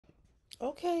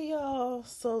Okay, y'all.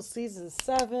 So season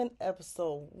 7,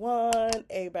 episode 1.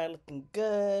 Everybody looking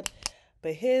good.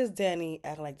 But here's Danny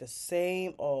acting like the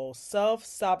same old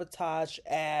self-sabotage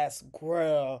ass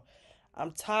girl.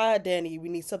 I'm tired, Danny. We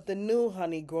need something new,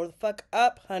 honey. Grow the fuck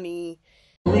up, honey.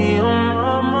 Me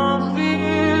on my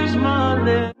fears, my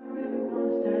leg.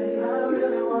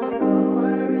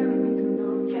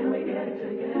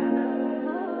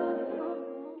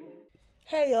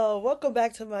 Hey y'all, welcome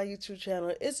back to my YouTube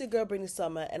channel. It's your girl Brittany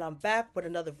Summer, and I'm back with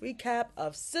another recap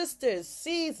of Sisters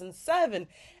Season 7,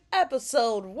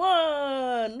 Episode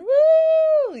 1.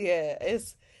 Woo! Yeah,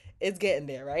 it's getting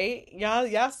there, right?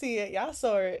 Y'all see it, y'all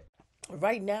saw it.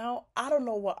 Right now, I don't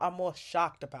know what I'm more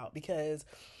shocked about because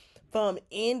from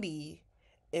Andy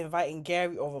inviting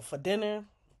Gary over for dinner,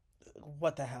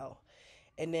 what the hell?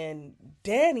 And then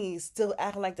Danny's still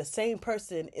acting like the same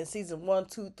person in season 1,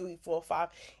 2, 3, 4, 5,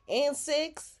 and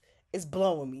 6 is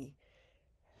blowing me.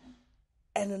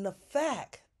 And then the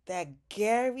fact that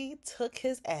Gary took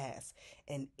his ass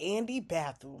in Andy's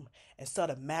bathroom and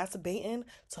started masturbating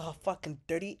to her fucking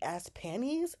dirty ass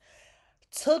panties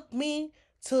took me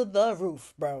to the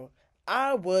roof, bro.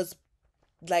 I was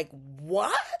like,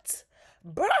 what?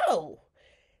 Bro,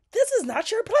 this is not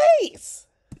your place.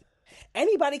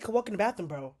 Anybody could walk in the bathroom,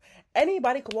 bro.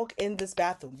 Anybody could walk in this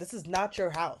bathroom. This is not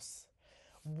your house.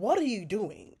 What are you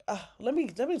doing? Let me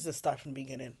just start from the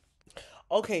beginning.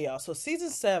 Okay, y'all. So season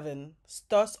 7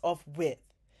 starts off with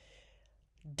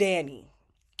Danny,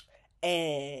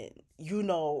 and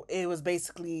it was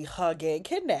basically her getting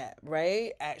kidnapped,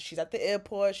 right? She's at the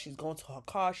airport. She's going to her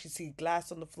car. She sees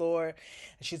glass on the floor, and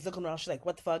she's looking around. She's like,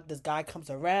 "What the fuck?" This guy comes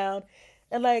around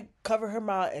and like cover her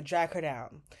mouth and drag her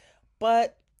down,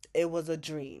 but it was a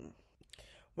dream.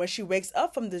 When she wakes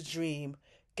up from this dream,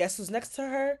 guess who's next to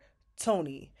her?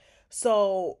 Tony.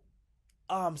 So,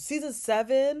 season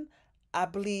 7, I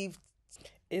believe,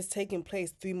 is taking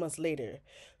place 3 months later.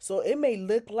 So it may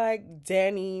look like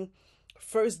Danny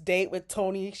first date with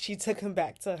Tony. She took him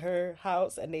back to her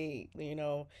house and they,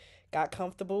 got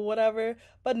comfortable, whatever.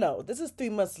 But no, this is 3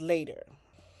 months later.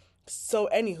 So,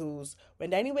 anywho's,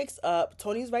 when Danny wakes up,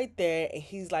 Tony's right there and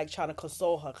he's like trying to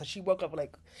console her because she woke up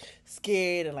like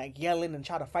scared and like yelling and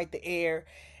trying to fight the air.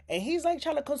 And he's like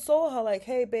trying to console her, like,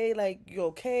 hey, babe, like, you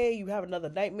okay? You have another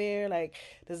nightmare? Like,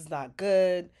 this is not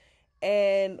good.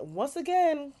 And once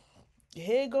again,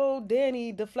 here go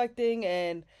Danny deflecting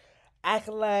and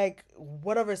acting like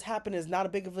whatever's happened is not a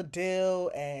big of a deal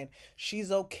and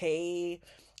she's okay.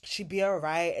 She be all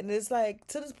right. And it's like,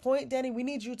 to this point, Danny, we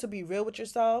need you to be real with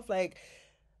yourself. Like,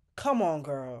 come on,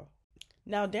 girl.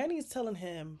 Now Danny's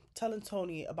telling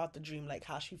Tony about the dream, like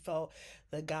how she felt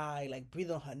the guy like breathe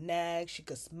on her neck, she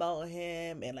could smell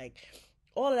him and like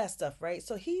all of that stuff, right?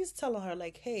 So he's telling her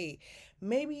like, hey,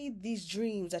 maybe these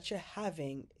dreams that you're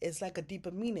having is like a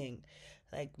deeper meaning.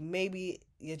 Like maybe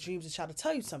your dreams is trying to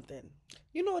tell you something.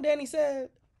 You know what Danny said?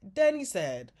 Danny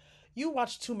said, you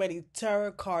watch too many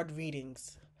tarot card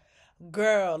readings.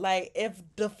 Girl, like if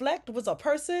Deflect was a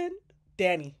person,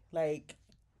 Danny, like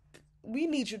we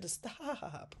need you to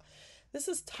stop. This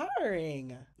is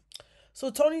tiring.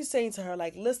 So Tony's saying to her,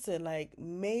 like, listen, like,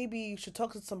 maybe you should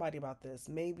talk to somebody about this.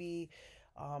 Maybe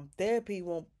therapy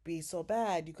won't be so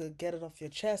bad. You could get it off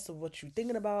your chest of what you're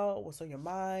thinking about, what's on your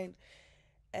mind.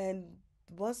 And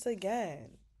once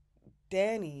again,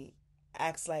 Danny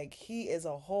acts like he is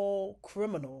a whole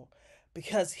criminal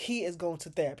because he is going to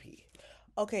therapy.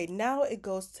 Okay, now it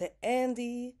goes to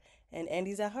Andy, and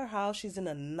Andy's at her house. She's in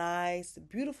a nice,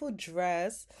 beautiful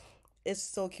dress. It's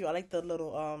so cute. I like the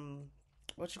little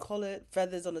what you call it,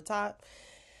 feathers on the top,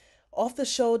 off the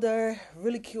shoulder.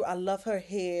 Really cute. I love her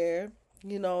hair.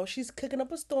 She's cooking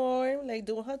up a storm, like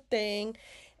doing her thing,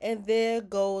 and there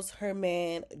goes her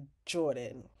man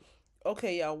Jordan.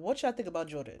 Okay, y'all, what y'all think about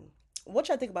Jordan? What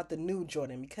y'all think about the new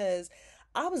Jordan? Because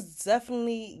I was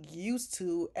definitely used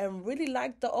to and really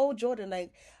liked the old Jordan.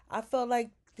 Like I felt like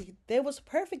they was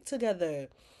perfect together.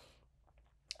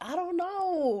 I don't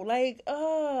know. Like,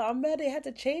 I'm mad they had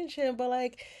to change him, but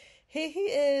like here he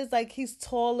is, like he's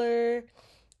taller,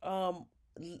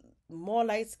 more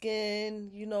light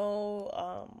skinned,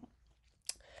 I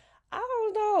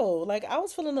don't know. Like I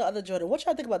was feeling the other Jordan. What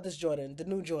y'all think about this Jordan, the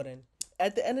new Jordan?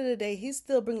 At the end of the day, he's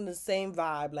still bringing the same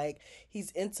vibe. Like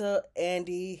he's into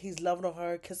Andy, he's loving on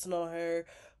her, kissing on her,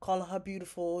 calling her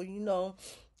beautiful.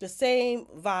 The same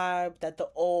vibe that the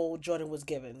old Jordan was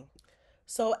given.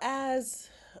 So as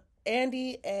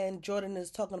Andy and Jordan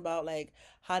is talking about like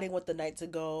how they want the night to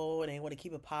go and they want to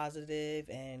keep it positive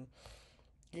and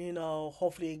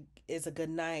hopefully it's a good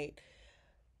night.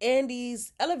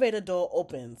 Andy's elevator door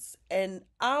opens and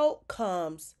out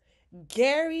comes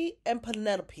Gary and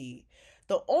Penelope.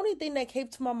 The only thing that came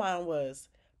to my mind was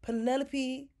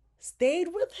Penelope stayed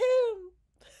with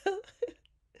him.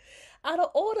 Out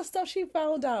of all the stuff she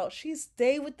found out, she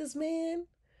stayed with this man.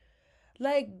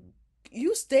 Like,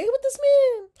 you stayed with this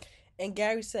man? And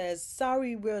Gary says,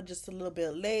 sorry, we're just a little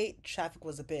bit late. Traffic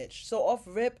was a bitch. So off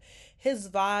rip, his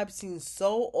vibe seems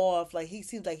so off. Like, he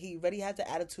seems like he already had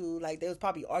the attitude. Like, they was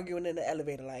probably arguing in the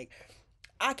elevator. Like,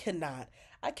 I cannot.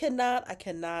 I cannot. I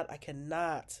cannot. I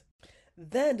cannot.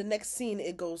 Then the next scene,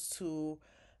 it goes to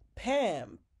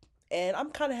Pam. And I'm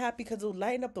kind of happy because it'll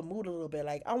lighten up the mood a little bit.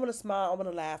 Like, I want to smile, I want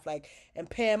to laugh. Like, and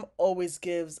Pam always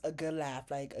gives a good laugh.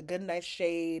 Like, a good nice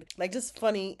shade. Like, just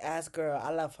funny ass girl.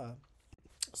 I love her.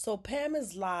 So Pam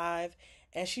is live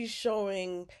and she's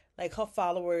showing like her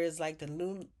followers like the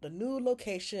new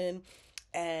location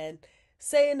and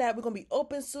saying that we're gonna be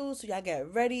open soon, so y'all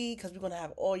get ready because we're gonna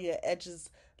have all your edges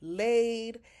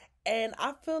laid. And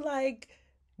I feel like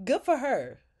good for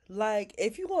her. Like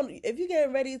if you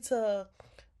get ready to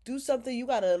do something, you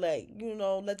gotta like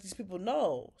let these people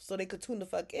know so they could tune the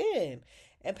fuck in.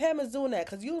 And Pam is doing that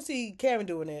because you don't see Karen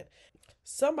doing it.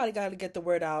 Somebody got to get the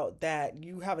word out that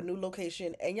you have a new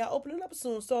location and y'all opening up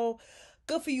soon. So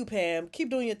good for you, Pam. Keep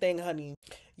doing your thing, honey.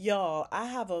 Y'all, I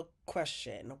have a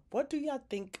question. What do y'all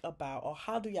think about, or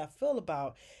how do y'all feel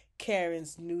about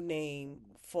Karen's new name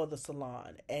for the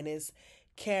salon? And it's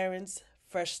Karen's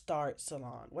Fresh Start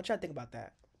Salon. What y'all think about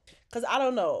that? Because I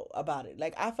don't know about it.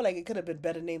 Like, I feel like it could have been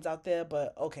better names out there,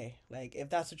 but okay. Like, if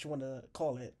that's what you want to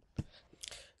call it.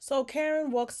 So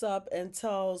Karen walks up and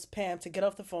tells Pam to get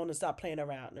off the phone and stop playing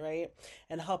around, right?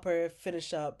 And help her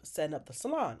finish up setting up the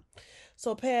salon.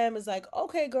 So Pam is like,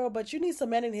 okay, girl, but you need some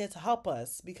men in here to help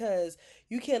us because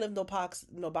you can't live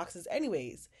no boxes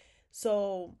anyways.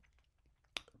 So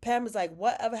Pam is like,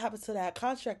 whatever happened to that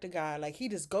contractor guy? Like, he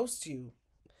just ghosts you.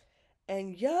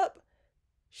 And yup,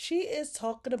 she is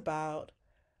talking about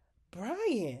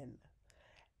Brian.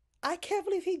 I can't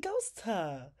believe he ghosted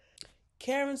her.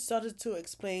 Karen started to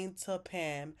explain to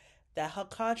Pam that her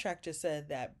contractor said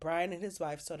that Brian and his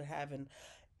wife started having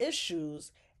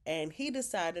issues and he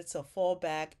decided to fall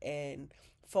back and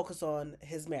focus on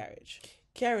his marriage.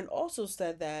 Karen also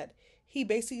said that he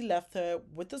basically left her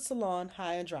with the salon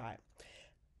high and dry.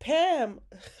 Pam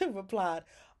replied,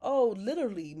 oh,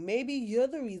 literally, maybe you're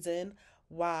the reason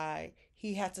why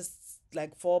he had to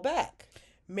like fall back.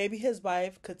 Maybe his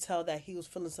wife could tell that he was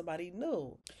feeling somebody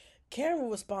new.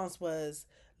 Karen's response was,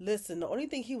 listen, the only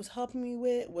thing he was helping me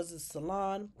with was the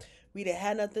salon. We didn't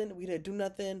have nothing. We didn't do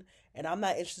nothing. And I'm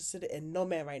not interested in no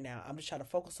man right now. I'm just trying to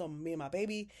focus on me and my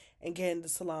baby and getting the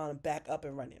salon back up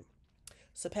and running.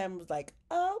 So Pam was like,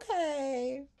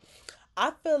 okay.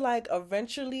 I feel like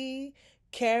eventually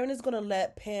Karen is going to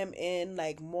let Pam in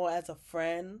like more as a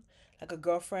friend, like a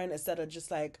girlfriend, instead of just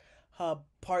like her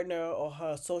partner or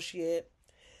her associate.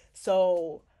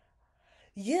 So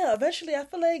yeah, eventually I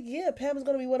feel like, yeah, Pam is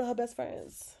going to be one of her best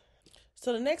friends.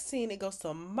 So the next scene, it goes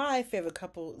to my favorite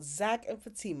couple, Zach and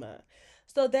Fatima.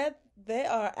 So that they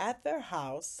are at their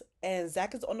house and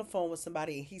Zach is on the phone with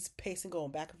somebody and he's pacing,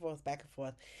 going back and forth, back and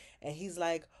forth. And he's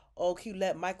like, oh, can you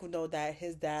let Michael know that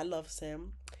his dad loves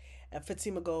him? And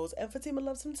Fatima goes, and Fatima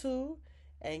loves him too.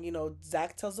 And,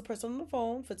 Zach tells the person on the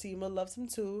phone, Fatima loves him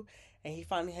too. And he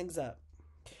finally hangs up.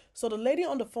 So the lady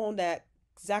on the phone that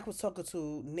Zach was talking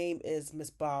to, name is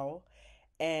Miss Bao,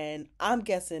 and I'm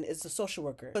guessing it's the social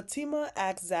worker. Fatima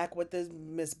asked Zach what does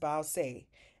Miss Bao say,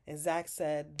 and Zach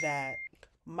said that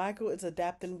Michael is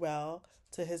adapting well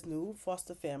to his new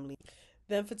foster family.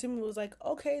 Then Fatima was like,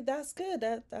 okay, that's good,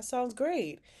 that sounds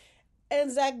great.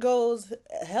 And Zach goes,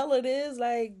 hell it is,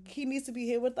 like, he needs to be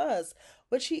here with us.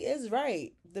 But she is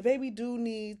right. The baby do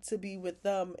need to be with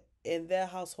them in their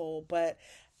household, but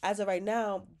as of right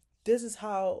now, this is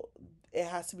how it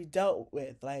has to be dealt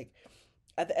with. Like,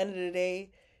 at the end of the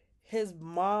day, his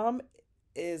mom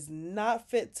is not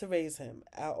fit to raise him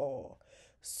at all.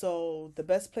 So the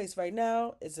best place right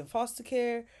now is in foster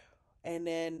care. And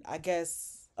then I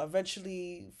guess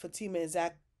eventually Fatima and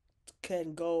Zach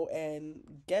can go and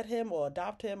get him or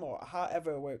adopt him or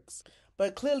however it works.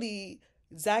 But clearly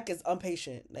Zach is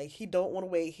impatient. Like, he don't want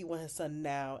to wait. He wants his son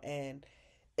now. And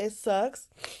it sucks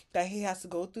that he has to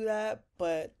go through that,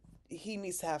 but he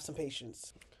needs to have some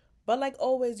patience. But like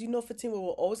always, Fatima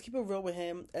will always keep it real with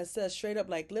him and says straight up,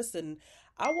 like, listen,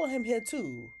 I want him here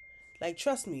too. Like,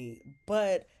 trust me.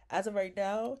 But as of right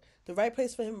now, the right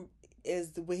place for him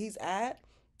is where he's at.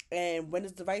 And when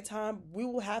it's the right time, we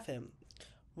will have him.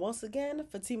 Once again,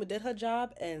 Fatima did her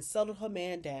job and settled her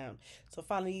man down. So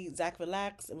finally, Zach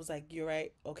relaxed and was like, you're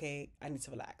right. Okay, I need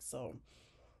to relax. So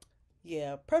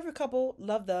yeah, perfect couple.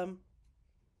 Love them.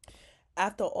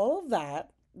 After all of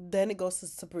that, Then it goes to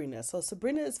Sabrina. So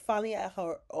Sabrina is finally at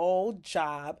her old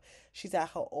job. She's at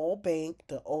her old bank,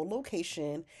 the old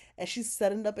location, and she's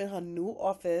setting up in her new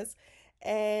office.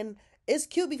 And it's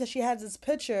cute because she has this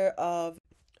picture of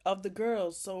the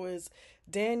girls. So it's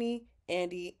Danny,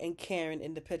 Andy, and Karen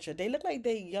in the picture. They look like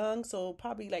they're young, so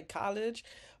probably like college.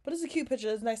 But it's a cute picture.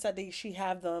 It's nice that she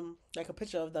have them, like a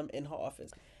picture of them in her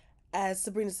office. As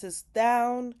Sabrina sits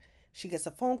down, she gets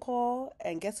a phone call,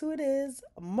 and guess who it is?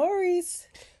 Maurice.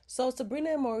 So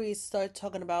Sabrina and Maurice start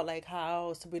talking about like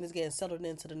how Sabrina's getting settled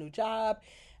into the new job,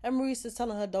 and Maurice is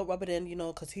telling her don't rub it in,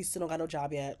 because he still don't got no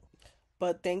job yet.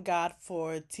 But thank God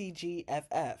for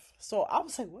TGFF. So I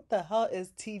was like, what the hell is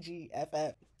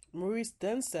TGFF? Maurice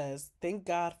then says, thank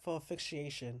God for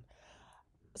asphyxiation.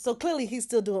 So clearly he's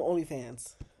still doing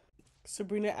OnlyFans.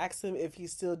 Sabrina asked him if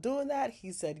he's still doing that.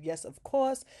 He said, yes, of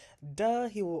course. Duh,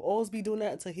 he will always be doing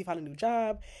that until he find a new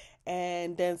job.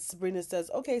 And then Sabrina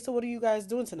says, okay, so what are you guys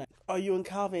doing tonight? Are you and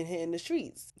Calvin hitting the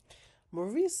streets?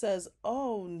 Maurice says,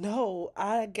 oh, no,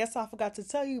 I guess I forgot to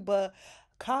tell you, but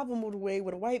Calvin moved away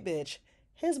with a white bitch.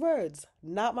 His words,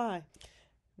 not mine.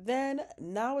 Then,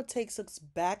 now it takes us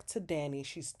back to Danny.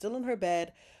 She's still in her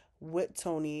bed with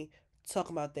Tony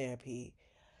talking about therapy.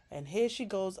 And here she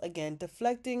goes again,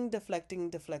 deflecting, deflecting,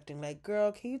 deflecting. Like,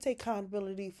 girl, can you take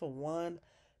accountability for one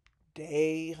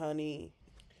day, honey?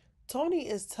 Tony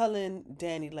is telling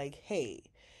Danny, like, hey,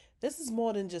 this is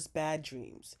more than just bad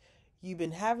dreams. You've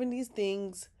been having these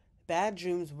things, bad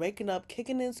dreams, waking up,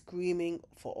 kicking and screaming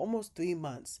for almost 3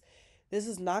 months. This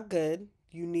is not good.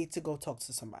 You need to go talk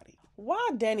to somebody. Why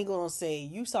Danny gonna say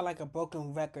you sound like a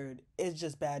broken record? It's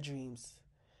just bad dreams.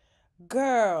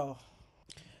 Girl.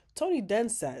 Tony then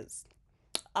says,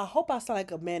 I hope I sound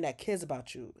like a man that cares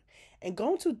about you. And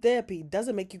going to therapy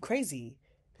doesn't make you crazy.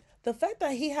 The fact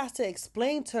that he has to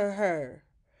explain to her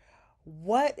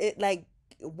what it like,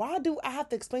 why do I have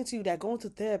to explain to you that going to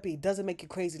therapy doesn't make you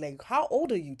crazy? Like, how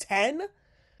old are you? 10?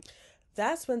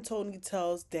 That's when Tony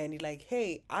tells Danny, like,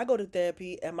 hey, I go to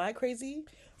therapy. Am I crazy?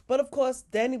 But of course,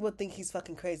 Danny would think he's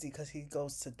fucking crazy because he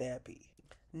goes to therapy.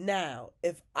 Now,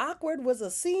 if awkward was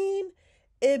a scene,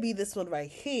 it'd be this one right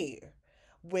here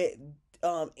with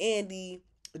Andy,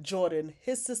 Jordan,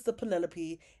 his sister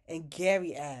Penelope, and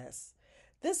Gary ass.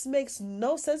 This makes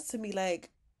no sense to me. Like,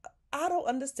 I don't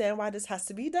understand why this has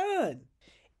to be done.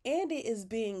 Andy is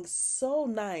being so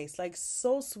nice, like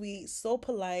so sweet, so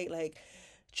polite, like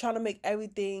trying to make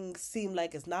everything seem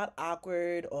like it's not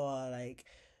awkward or like,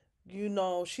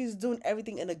 she's doing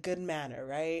everything in a good manner,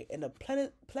 right? In a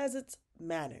pleasant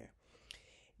manner.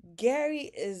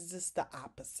 Gary is just the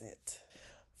opposite.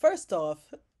 First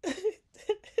off,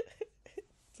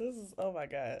 oh my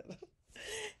God.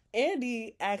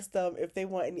 Andy asked them if they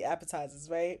want any appetizers,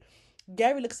 right?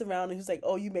 Gary looks around and he's like,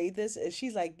 oh, you made this? And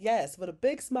she's like, yes, with a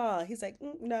big smile. He's like,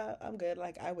 nah, I'm good.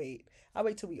 Like, I wait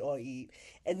till we all eat.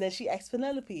 And then she asks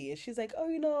Penelope and she's like,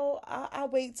 oh, I'll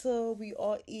wait till we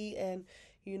all eat. And,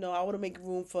 I want to make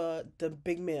room for the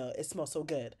big meal. It smells so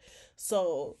good.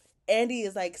 So Andy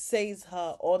is like, says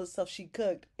her all the stuff she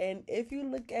cooked. And if you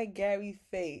look at Gary's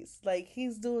face, like,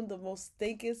 he's doing the most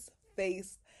stinkest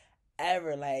face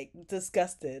ever, like,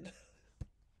 disgusted.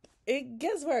 It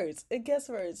gets worse. It gets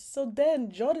worse. So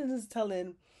then Jordan is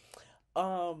telling,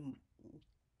 um,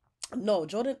 no,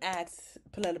 Jordan asks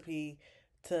Penelope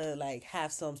to like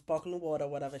have some sparkling water or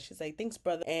whatever. She's like, thanks,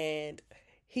 brother. And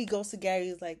he goes to Gary.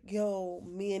 He's like, yo,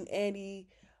 me and Andy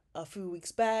a few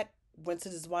weeks back went to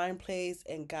this wine place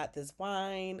and got this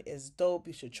wine. It's dope.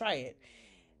 You should try it.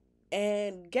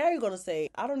 And Gary gonna say,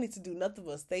 I don't need to do nothing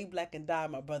but stay black and die,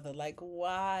 my brother. Like,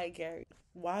 why, Gary?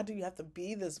 Why do you have to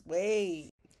be this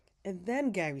way? And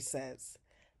then Gary says,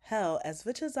 hell, as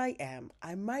rich as I am,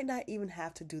 I might not even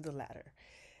have to do the latter.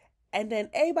 And then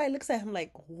everybody looks at him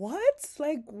like, what?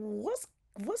 Like, what's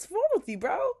wrong with you,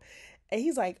 bro? And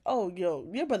he's like, oh, yo,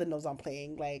 your brother knows I'm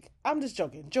playing. Like, I'm just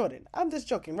joking. Jordan, I'm just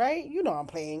joking, right? You know I'm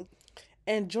playing.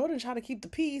 And Jordan trying to keep the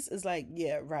peace is like,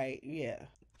 yeah, right, yeah.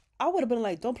 I would have been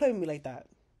like, don't play with me like that.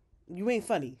 You ain't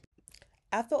funny.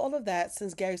 After all of that,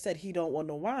 since Gary said he don't want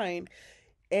no wine,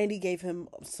 Andy gave him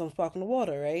some sparkling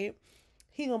water, right?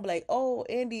 He gonna be like, oh,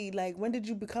 Andy, like, when did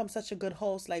you become such a good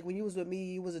host? Like, when you was with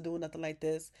me, you wasn't doing nothing like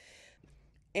this.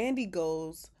 Andy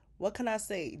goes, what can I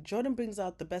say? Jordan brings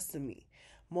out the best in me,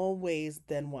 more ways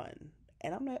than one.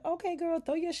 And I'm like, okay, girl,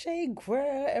 throw your shade,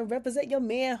 girl, and represent your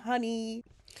man, honey.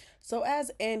 So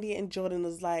as Andy and Jordan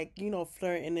is like,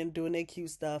 flirting and doing their cute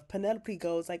stuff, Penelope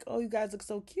goes like, oh, you guys look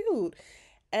so cute.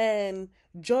 And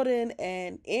Jordan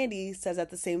and Andy says at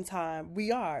the same time,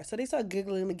 we are. So they start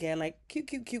giggling again, like, cute,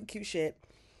 cute, cute, cute shit.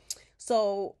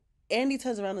 So Andy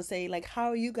turns around and say, like, how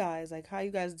are you guys? Like, how are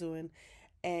you guys doing?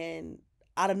 And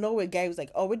out of nowhere, Gary was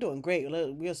like, "Oh, we're doing great.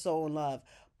 Look, we're so in love."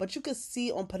 But you could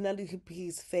see on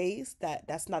Penelope's face that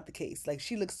that's not the case. Like,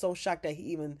 she looks so shocked that he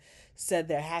even said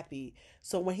they're happy.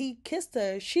 So when he kissed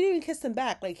her, she didn't even kiss him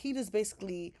back. Like, he just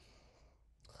basically,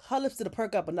 her lips didn't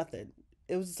perk up or nothing.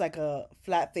 It was just like a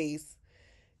flat face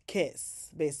kiss,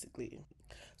 basically.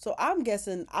 So I'm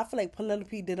guessing, I feel like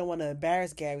Penelope didn't want to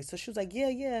embarrass Gary. So she was like,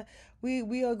 yeah,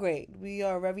 we are great. We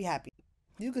are very happy.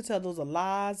 You could tell those are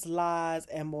lies, lies,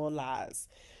 and more lies.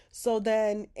 So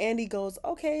then Andy goes,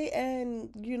 okay, and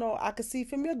I could see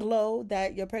from your glow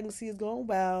that your pregnancy is going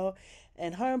well.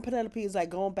 And her and Penelope is like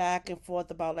going back and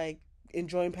forth about like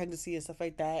enjoying pregnancy and stuff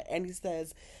like that. And he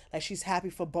says like she's happy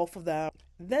for both of them.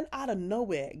 Then out of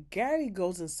nowhere, Gary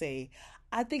goes and say,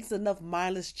 I think it's enough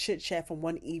mindless chit chat from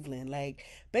one evening. Like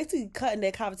basically cutting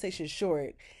their conversation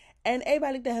short. And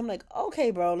everybody looked at him like,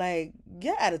 okay, bro, like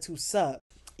your attitude sucks.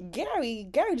 Gary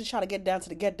just trying to get down to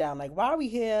the get down. Like, why are we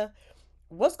here?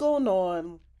 What's going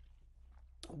on?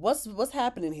 What's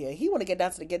happening here? He want to get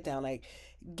down to the get down. Like,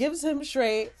 gives him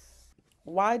straight.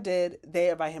 Why did they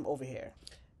invite him over here?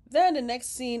 Then the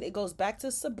next scene, it goes back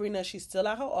to Sabrina. She's still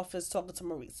at her office talking to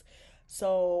Maurice.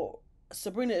 So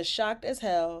Sabrina is shocked as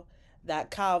hell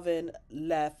that Calvin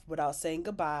left without saying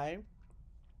goodbye.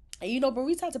 And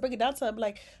Maurice had to break it down to him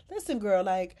like, listen, girl,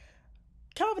 like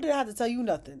Calvin didn't have to tell you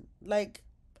nothing. Like,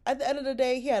 at the end of the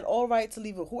day, he had all right to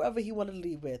leave with whoever he wanted to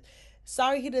leave with.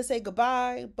 Sorry he didn't say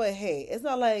goodbye, but hey, it's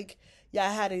not like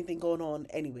y'all had anything going on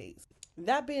anyways.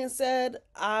 That being said,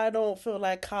 I don't feel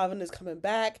like Calvin is coming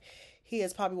back. He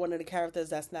is probably one of the characters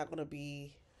that's not going to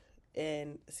be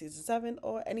in season 7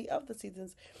 or any of the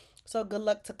seasons. So good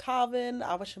luck to Calvin.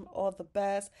 I wish him all the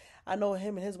best. I know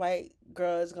him and his white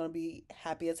girl is going to be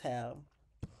happy as hell.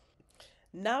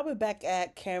 Now we're back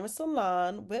at Karen's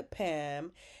salon with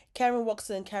Pam. Karen walks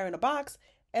in carrying a box,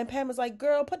 and Pam is like,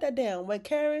 girl, put that down. When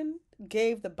Karen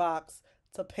gave the box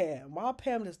to Pam, while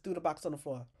Pam just threw the box on the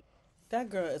floor. That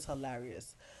girl is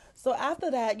hilarious. So after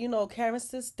that, Karen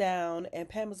sits down, and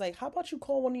Pam is like, how about you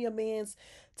call one of your mans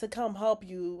to come help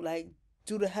you, like,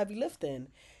 do the heavy lifting?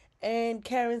 And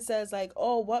Karen says, like,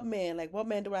 oh, what man? Like, what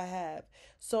man do I have?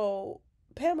 So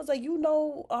Pam was like,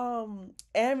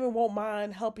 Aaron won't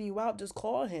mind helping you out. Just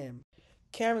call him.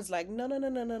 Karen's like, no.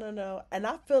 And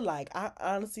I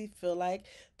honestly feel like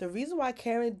the reason why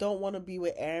Karen don't want to be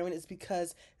with Aaron is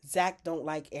because Zach don't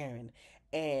like Aaron.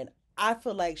 And I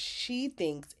feel like she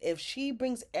thinks if she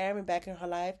brings Aaron back in her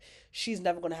life, she's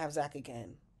never going to have Zach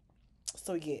again.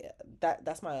 So yeah,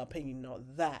 that's my opinion on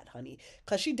that, honey.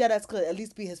 Because she deadass could at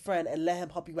least be his friend and let him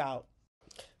help you out.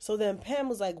 So then Pam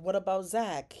was like, what about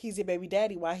Zach? He's your baby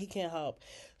daddy. Why he can't help?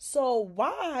 So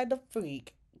why the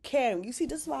freak? Karen, you see,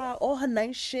 this is why all her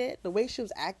nice shit, the way she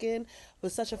was acting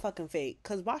was such a fucking fake.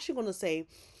 Because why she gonna say,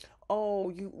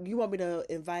 oh, you want me to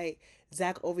invite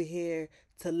Zach over here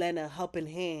to lend a helping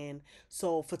hand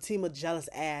so Fatima jealous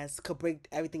ass could break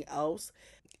everything else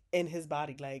in his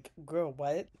body? Like, girl,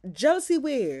 what? Jealousy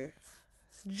where?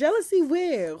 Jealousy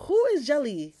where? Who is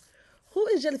jelly? Who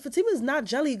is jelly? Fatima's not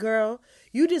jelly, girl.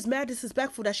 You just mad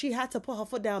disrespectful that she had to put her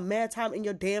foot down mad time in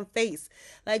your damn face.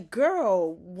 Like,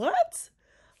 girl, what?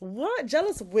 What?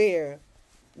 Jealous where?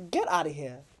 Get out of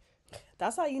here.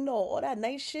 That's how you know all that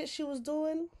nice shit she was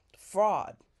doing?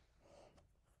 Fraud.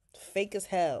 Fake as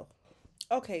hell.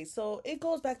 Okay, so it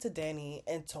goes back to Danny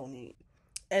and Tony.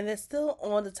 And they're still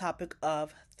on the topic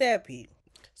of therapy.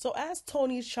 So as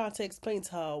Tony's trying to explain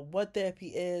to her what therapy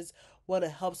is, what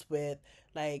it helps with,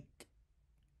 like,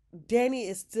 Danny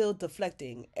is still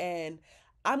deflecting. And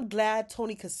I'm glad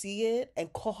Tony could see it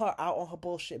and call her out on her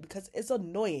bullshit because it's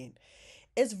annoying.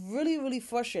 It's really, really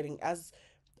frustrating as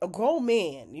a grown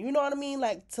man, you know what I mean?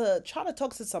 Like, to try to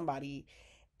talk to somebody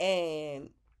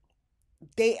and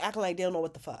they acting like they don't know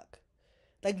what the fuck.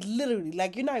 Like, literally,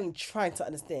 like, you're not even trying to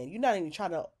understand. You're not even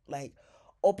trying to, like,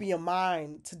 open your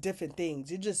mind to different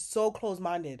things. You're just so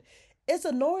close-minded. It's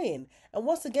annoying. And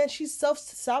once again, she's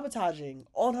self-sabotaging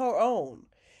on her own.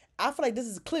 I feel like this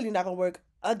is clearly not going to work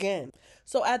again.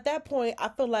 So at that point, I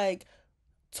feel like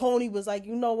Tony was like,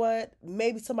 you know what?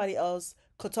 Maybe somebody else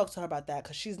could talk to her about that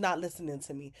because she's not listening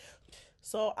to me.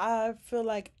 So I feel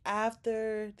like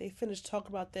after they finished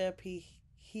talking about therapy,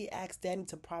 he asked Danny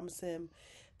to promise him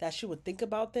that she would think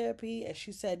about therapy. And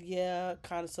she said, yeah,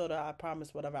 kind of, sort of, I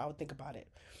promise, whatever, I would think about it.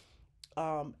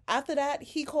 After that,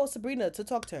 he called Sabrina to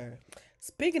talk to her.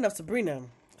 Speaking of Sabrina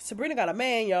got a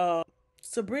man, y'all.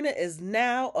 Sabrina is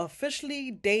now officially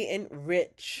dating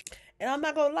Rich. And I'm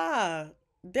not gonna lie,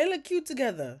 they look cute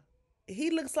together.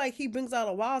 He looks like he brings out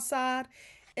a wild side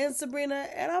in Sabrina,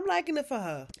 and I'm liking it for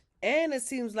her. And it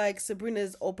seems like Sabrina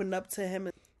is opening up to him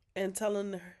and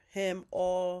telling him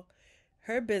all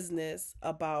her business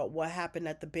about what happened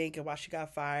at the bank and why she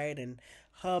got fired and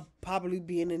her probably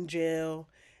being in jail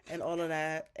and all of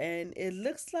that. And it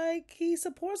looks like he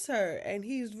supports her and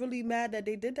he's really mad that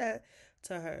they did that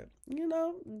to her. You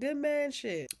know, good man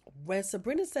shit. When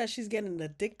Sabrina says she's getting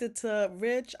addicted to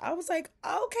Rich, I was like,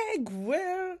 okay,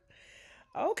 Gwen.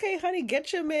 Okay, honey,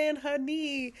 get your man,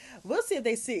 honey. We'll see if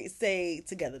they stay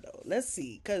together though. Let's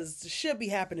see, cause shit be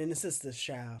happening in Sisters,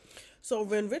 child. So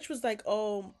when Rich was like,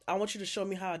 "Oh, I want you to show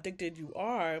me how addicted you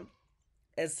are,"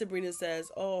 and Sabrina says,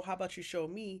 "Oh, how about you show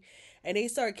me?" and they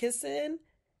start kissing,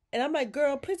 and I'm like,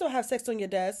 "Girl, please don't have sex on your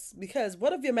desk because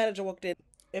what if your manager walked in?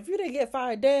 If you didn't get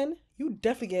fired then, you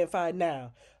definitely get fired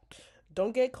now.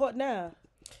 Don't get caught now."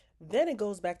 Then it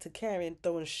goes back to Karen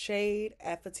throwing shade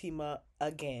at Fatima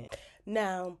again.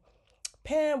 Now,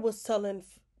 Pam was telling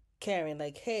Karen,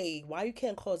 like, hey, why you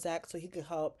can't call Zach so he could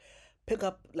help pick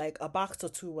up, like, a box or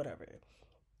two, whatever.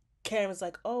 Karen's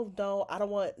like, oh, no, I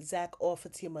don't want Zach or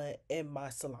Fatima in my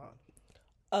salon.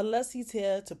 Unless he's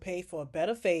here to pay for a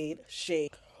better fade,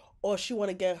 shade, or she want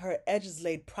to get her edges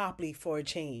laid properly for a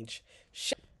change.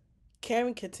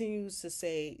 Karen continues to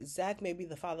say, Zach may be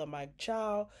the father of my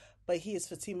child, but he is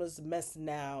Fatima's mess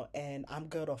now, and I'm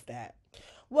good off that.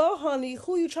 Well, honey,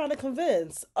 who you trying to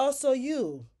convince? Us or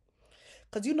you?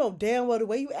 Because you know damn well the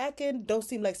way you acting don't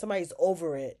seem like somebody's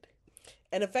over it.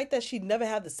 And the fact that she never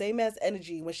have the same ass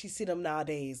energy when she see them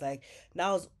nowadays. Like,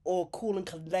 now it's all cool and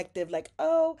collective. Like,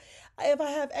 oh, if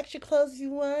I have extra clothes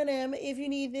you want them, if you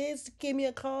need this, give me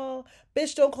a call.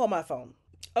 Bitch, don't call my phone.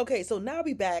 Okay, so now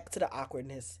we back to the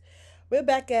awkwardness. We're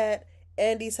back at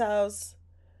Andy's house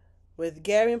with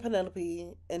Gary and Penelope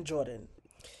and Jordan.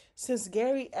 Since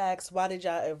Gary asked, why did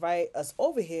y'all invite us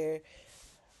over here?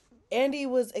 Andy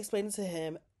was explaining to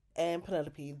him and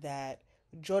Penelope that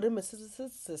Jordan misses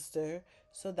his sister,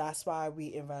 so that's why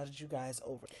we invited you guys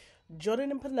over. Jordan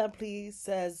and Penelope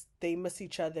says they miss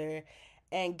each other,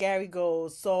 and Gary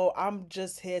goes, so I'm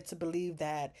just here to believe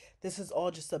that this is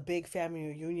all just a big family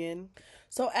reunion.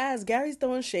 So as Gary's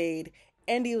throwing shade,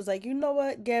 Andy was like, you know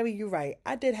what, Gary, you're right.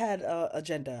 I did have an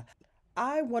agenda.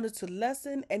 I wanted to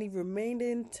lessen any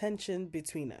remaining tension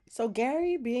between us. So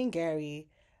Gary, being Gary,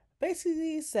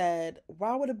 basically said,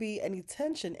 why would it be any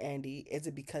tension, Andy? Is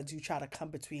it because you try to come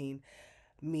between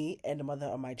me and the mother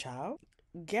of my child?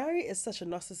 Gary is such a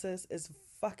narcissist. It's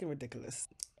fucking ridiculous.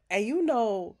 And you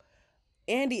know,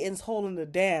 Andy is holding her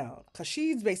down because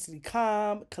she's basically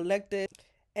calm, collected,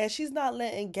 and she's not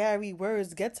letting Gary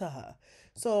words get to her.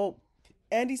 So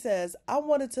Andy says, I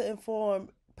wanted to inform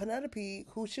Penelope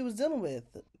who she was dealing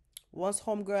with. Once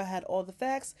homegirl had all the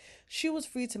facts, she was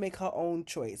free to make her own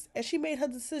choice. And she made her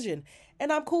decision.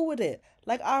 And I'm cool with it.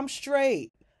 Like, I'm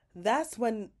straight. That's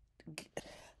when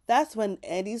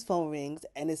Andy's phone rings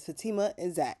and it's Fatima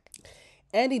and Zach.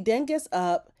 Andy then gets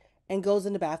up and goes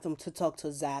in the bathroom to talk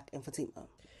to Zach and Fatima.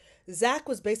 Zach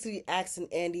was basically asking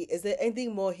Andy, is there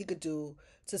anything more he could do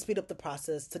to speed up the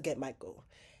process to get Michael?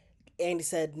 Andy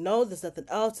said, no, there's nothing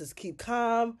else. Just keep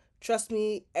calm. Trust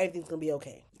me, everything's going to be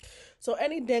okay. So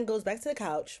Annie then goes back to the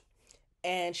couch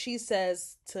and she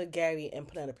says to Gary and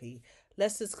Penelope,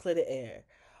 let's just clear the air.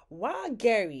 Why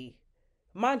Gary?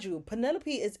 Mind you,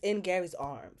 Penelope is in Gary's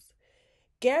arms.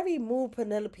 Gary moved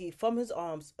Penelope from his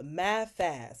arms mad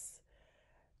fast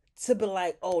to be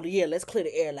like, oh yeah, let's clear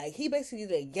the air. Like, he basically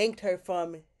like, yanked her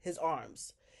from his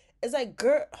arms. It's like,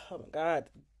 girl, oh my God.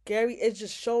 Gary is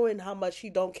just showing how much he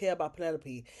don't care about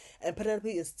Penelope. And Penelope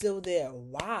is still there.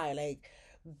 Why? Like,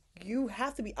 you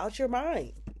have to be out your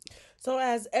mind. So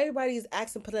as everybody's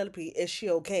asking Penelope, is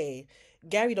she okay?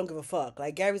 Gary don't give a fuck.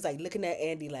 Like, Gary's like looking at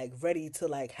Andy like ready to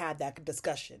like have that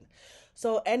discussion.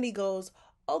 So Andy goes,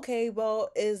 okay,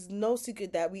 well, it's no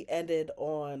secret that we ended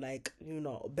on like, you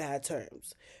know, bad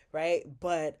terms, right?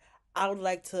 But I would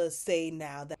like to say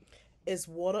now that it's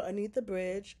water underneath the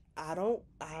bridge. I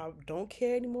don't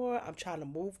care anymore. I'm trying to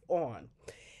move on.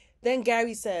 Then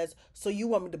Gary says, so you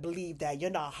want me to believe that you're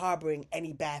not harboring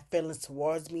any bad feelings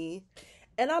towards me?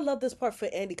 And I love this part for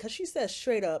Andy because she says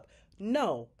straight up,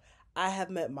 no, I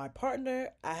have met my partner.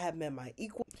 I have met my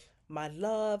equal, my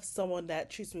love, someone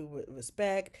that treats me with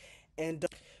respect and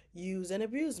don't use and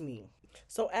abuse me.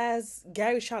 So as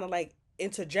Gary's trying to like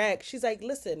interject, she's like,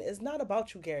 listen, it's not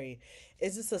about you, Gary.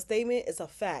 Is this a statement? It's a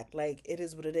fact. Like, it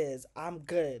is what it is. I'm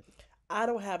good. I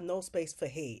don't have no space for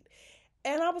hate.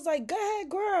 And I was like, go ahead,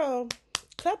 girl.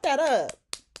 Cut that up.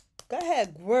 Go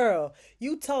ahead, girl.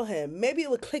 You tell him. Maybe it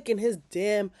would click in his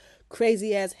damn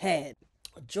crazy ass head.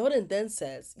 Jordan then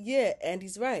says, yeah,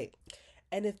 Andy's right.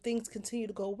 And if things continue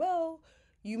to go well,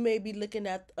 you may be looking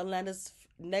at Atlanta's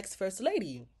next first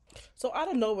lady. So out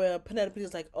of nowhere, Penelope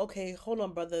is like, "Okay, hold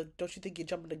on, brother. Don't you think you're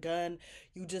jumping the gun?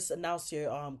 You just announced your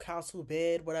council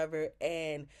bid, whatever."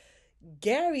 And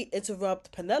Gary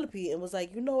interrupted Penelope and was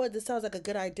like, "You know what? This sounds like a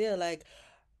good idea. Like,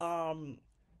 um,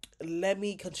 let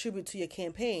me contribute to your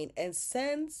campaign," and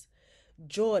sends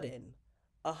Jordan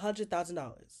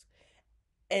 $100,000.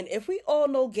 And if we all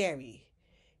know Gary,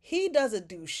 he doesn't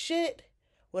do shit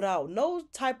without no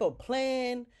type of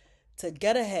plan to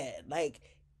get ahead. Like,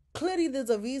 clearly there's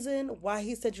a reason why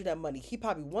he sent you that money. He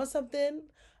probably wants something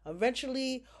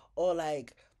eventually, or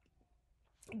like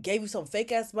gave you some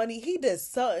fake ass money. He did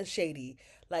something shady.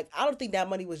 Like, I don't think that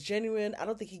money was genuine. I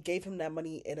don't think he gave him that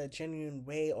money in a genuine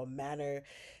way or manner.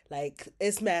 Like,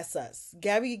 it's mad sus.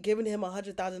 Gary giving him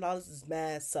 $100,000 is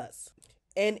mad sus.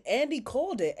 And Andy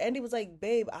called it. Andy was like,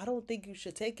 "Babe, I don't think you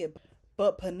should take it."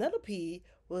 But Penelope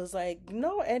was like,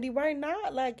 "No, Andy, why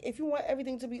not? Like, if you want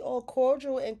everything to be all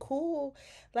cordial and cool,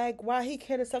 like, why he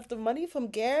can't accept the money from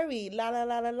Gary? La la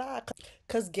la la la.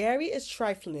 Because Gary is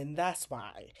trifling. That's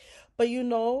why." But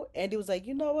Andy was like,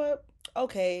 "You know what?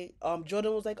 Okay."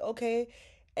 Jordan was like, "Okay."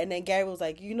 And then Gary was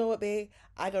like, "You know what, babe?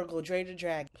 I gotta go drain the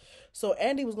drag." So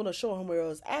Andy was gonna show him where it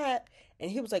was at, and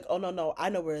he was like, "Oh no, no, I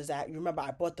know where it's at. You remember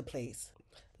I bought the place."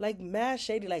 Like, mad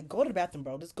shady. Like, go to the bathroom,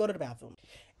 bro. Just go to the bathroom.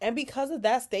 And because of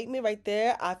that statement right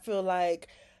there, I feel like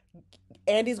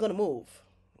Andy's gonna move.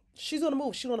 She's gonna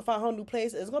move. She's gonna find her new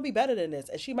place. It's gonna be better than this,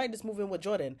 and she might just move in with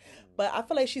Jordan. But I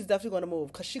feel like she's definitely gonna move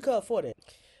because she could afford it.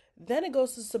 Then it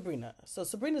goes to Sabrina. So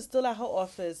Sabrina's still at her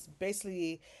office,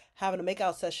 basically having a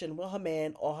makeout session with her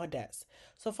man on her desk.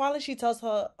 So finally, she tells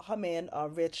her man,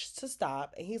 Rich, to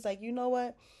stop, and he's like, "You know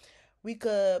what? We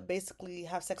could basically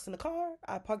have sex in the car.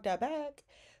 I parked that back."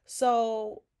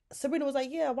 So Sabrina was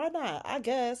like, "Yeah, why not? I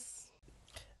guess."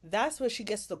 That's where she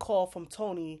gets the call from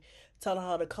Tony telling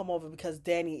her to come over because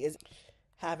Danny is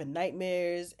having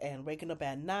nightmares and waking up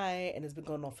at night, and it's been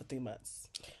going on for 3 months.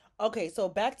 Okay, so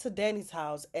back to Danny's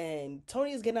house, and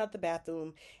Tony is getting out the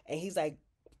bathroom, and he's like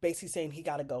basically saying he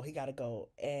gotta go.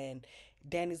 And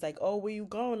Danny's like, "Oh, where you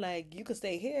going? Like, you could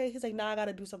stay here." He's like, "Nah, I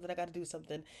gotta do something, I gotta do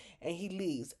something." And he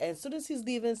leaves. And as soon as he's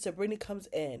leaving, Sabrina comes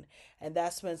in. And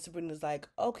that's when Sabrina's like,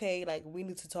 "Okay, like, we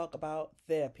need to talk about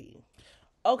therapy."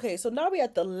 Okay, so now we're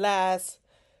at the last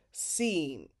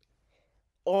scene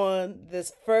on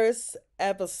this first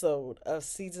episode of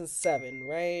season 7,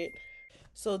 right?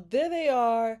 So there they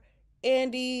are,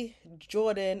 Andy,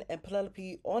 Jordan, and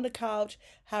Penelope on the couch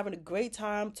having a great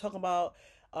time talking about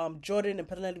Jordan and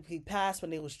Penelope past when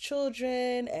they was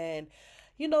children, and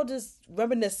just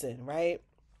reminiscing, right?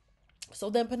 So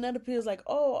then Penelope is like,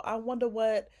 "Oh, I wonder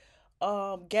what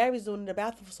Gary's doing in the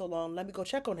bathroom for so long. Let me go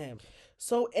check on him."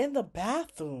 So in the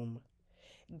bathroom,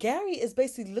 Gary is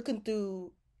basically looking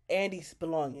through Andy's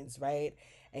belongings, right?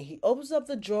 And he opens up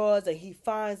the drawers and he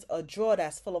finds a drawer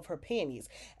that's full of her panties.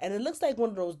 And it looks like one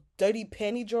of those dirty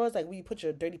panty drawers, like where you put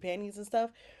your dirty panties and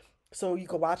stuff. So you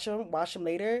can wash them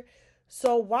later.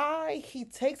 So why he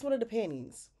takes one of the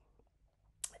panties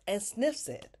and sniffs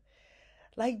it?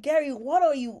 Like, Gary, what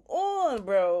are you on,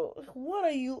 bro? What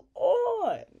are you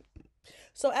on?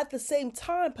 So at the same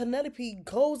time, Penelope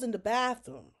goes in the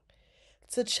bathroom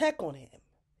to check on him.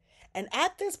 And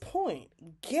at this point,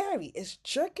 Gary is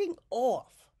jerking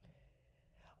off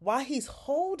while he's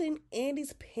holding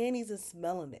Andy's panties and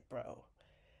smelling it, bro.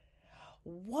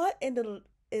 What in the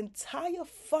entire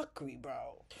fuckery,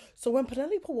 bro? So when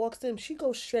Penelope walks in, she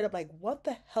goes straight up like, "What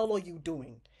the hell are you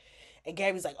doing?" And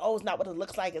Gary's like, "Oh, it's not what it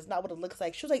looks like. It's not what it looks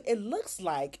like." She was like, "It looks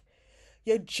like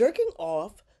you're jerking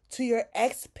off to your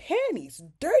ex panties.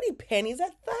 Dirty panties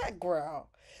at that, girl.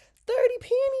 Dirty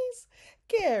panties?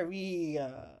 Gary,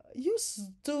 you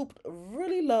stooped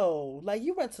really low. Like,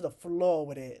 you went to the floor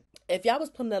with it." If y'all was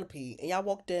Penelope and y'all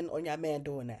walked in on y'all man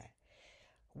doing that,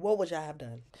 what would y'all have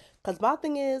done? Because my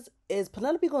thing is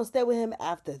Penelope going to stay with him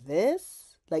after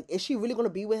this? Like, is she really going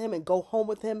to be with him and go home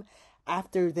with him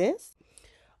after this?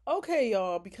 Okay,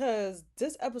 y'all, because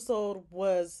this episode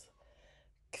was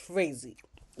crazy.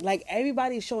 Like,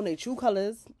 everybody's showing their true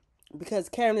colors because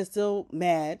Karen is still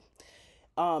mad.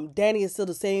 Danny is still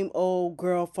the same old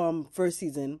girl from first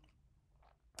season.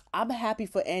 I'm happy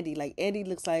for Andy. Like, Andy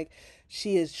looks like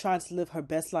she is trying to live her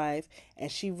best life and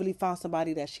she really found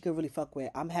somebody that she could really fuck with.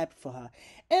 I'm happy for her.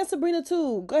 And Sabrina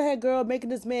too. Go ahead, girl, making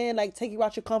this man like take you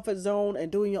out your comfort zone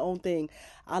and doing your own thing.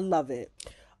 I love it.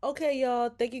 Okay, y'all.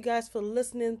 Thank you guys for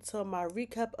listening to my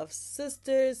recap of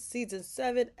Sisters season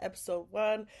 7 episode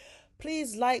 1.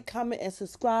 Please like, comment, and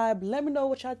subscribe. Let me know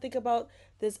what y'all think about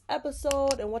this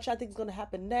episode and what y'all think is going to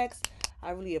happen next.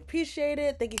 I really appreciate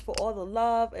it. Thank you for all the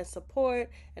love and support.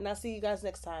 And I'll see you guys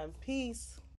next time. Peace.